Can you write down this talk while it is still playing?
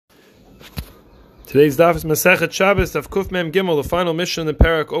Today's daf is Masechet Shabbos, Daf Kuf Mem Gimel. The final mission in the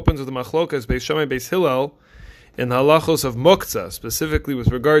parak opens with the machlokas Beis Shammai Beis Hillel in the halachos of muktzah, specifically with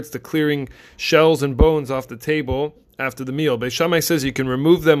regards to clearing shells and bones off the table after the meal. Beis Shammai says you can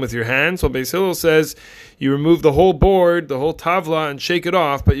remove them with your hands, while Beis Hillel says you remove the whole board, the whole tavla, and shake it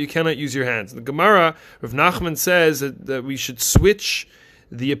off, but you cannot use your hands. The Gemara, Rav Nachman says that we should switch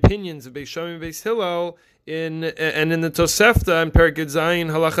the opinions of Beis Shammai and Beis Hillel in the Tosefta and Perek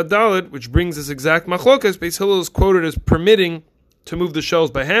Zayin Halacha Dalet, which brings this exact machlokas. Beis Hillel is quoted as permitting to move the shells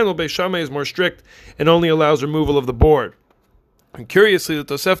by hand, while Beis Shammai is more strict and only allows removal of the board. And curiously, the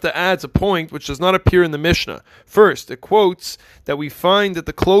Tosefta adds a point which does not appear in the Mishnah. First, it quotes that we find that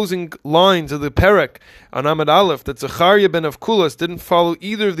the closing lines of the Perek on Amud Aleph, that Zechariah ben Avkulas didn't follow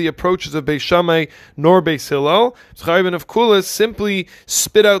either of the approaches of Beis Shammai nor Beis Hillel. Zechariah ben Avkulas simply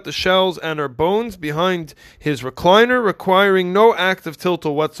spit out the shells and or bones behind his recliner, requiring no act of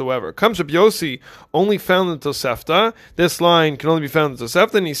tiltal whatsoever. Comes Rabbi Yossi, only found in Tosefta. This line can only be found in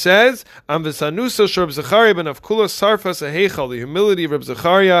Tosefta, and he says, Am v'sanusa shor Zechariah ben Avkulas sarfas a-heichal. The humility of Reb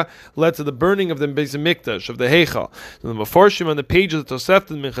Zechariah led to the burning of the Beis Hamikdash, of the Heichal. So the Meforshim on the page of the Tosefta,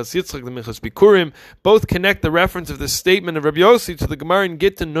 the Minchas Yitzchak, the Minchas Bikurim, both connect the reference of this statement of Rabbi Yossi to the Gemara in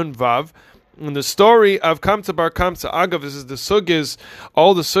Gittin Nun Vav. In the story of Kamsa Bar Kamsa Agav, this is the sugis,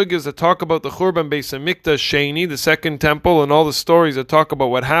 all the sugis that talk about the Churban Beis Hamikdash Sheni, the second temple, and all the stories that talk about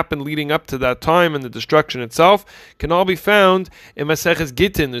what happened leading up to that time and the destruction itself, can all be found in Maseches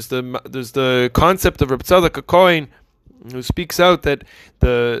Gittin. There's the concept of Reb Tzadok HaKohen, who speaks out that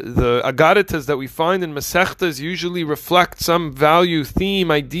the agaritas that we find in Masechtas usually reflect some value, theme,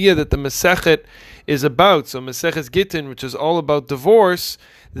 idea that the Masechet is about. So Maseches Gittin, which is all about divorce,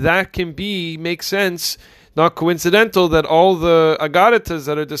 that can make sense, not coincidental, that all the agaritas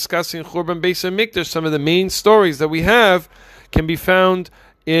that are discussing Churban Beis Hamikdash, some of the main stories that we have, can be found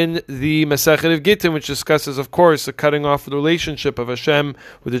in the Masechet of Gittin, which discusses, of course, the cutting off of the relationship of Hashem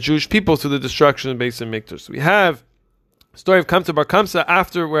with the Jewish people through the destruction of Beis Hamikdash. We have story of Kamsa Bar Kamsa,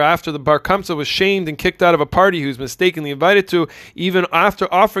 after the Bar Kamsa was shamed and kicked out of a party he was mistakenly invited to, even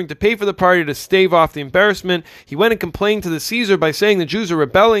after offering to pay for the party to stave off the embarrassment, he went and complained to the Caesar by saying the Jews are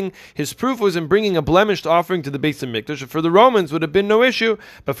rebelling. His proof was in bringing a blemished offering to the Beis Hamikdash. For the Romans, would have been no issue,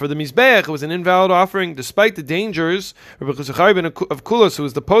 but for the Mizbeach, it was an invalid offering. Despite the dangers, Rabbi Zechariah ben Avkulas, who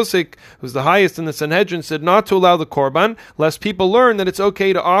was the posek, who was the highest in the Sanhedrin, said not to allow the korban, lest people learn that it's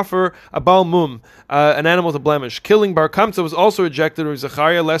okay to offer a Baal Mum, an animal to blemish. Killing Bar Kamsa was also rejected by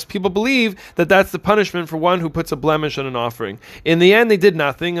Zechariah, lest people believe that that's the punishment for one who puts a blemish on an offering. In the end, they did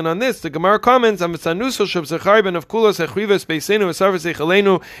nothing, and on this, the Gemara comments, it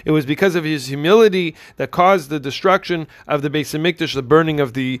was because of his humility that caused the destruction of the Beis Hamikdash, the burning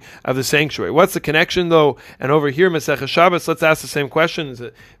of the sanctuary. What's the connection, though? And over here, Masechet Shabbos, let's ask the same question. Is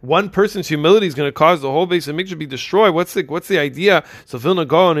it one person's humility is going to cause the whole Beis Hamikdash to be destroyed? What's the idea? So Vilna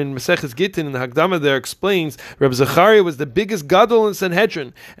Gaon in Maseches Gittin in the Hagdama there explains, Reb Zechariah was the biggest gadol in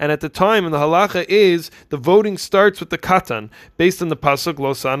Sanhedrin, and at the time, and the halacha is, the voting starts with the katan, based on the pasuk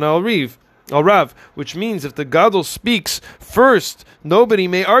Lo Sana Al Rav, which means if the gadol speaks first, nobody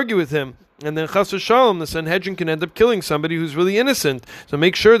may argue with him. And then chas v'shalom, the Sanhedrin can end up killing somebody who's really innocent. So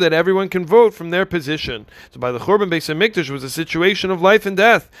make sure that everyone can vote from their position. So by the Churban Beis Hamikdash, it was a situation of life and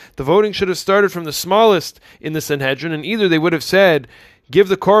death. The voting should have started from the smallest in the Sanhedrin, and either they would have said, give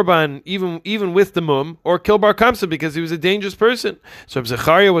the korban even with the mum, or kill Bar Kamsa because he was a dangerous person. So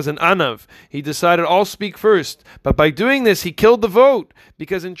Zechariah was an anav. He decided, I'll speak first. But by doing this, he killed the vote,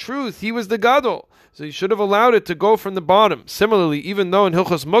 because in truth, he was the gadol. So he should have allowed it to go from the bottom. Similarly, even though in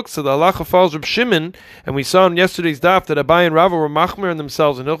Hilchos Muktzah, the halacha follows Reb Shimon, and we saw in yesterday's daf that Abai and Rava were machmer in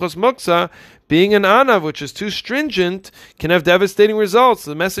themselves in Hilchos Muktzah, being an anav, which is too stringent, can have devastating results.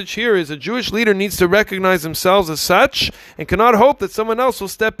 The message here is a Jewish leader needs to recognize themselves as such and cannot hope that someone else will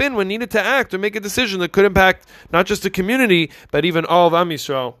step in when needed to act or make a decision that could impact not just the community, but even all of Am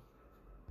Yisrael.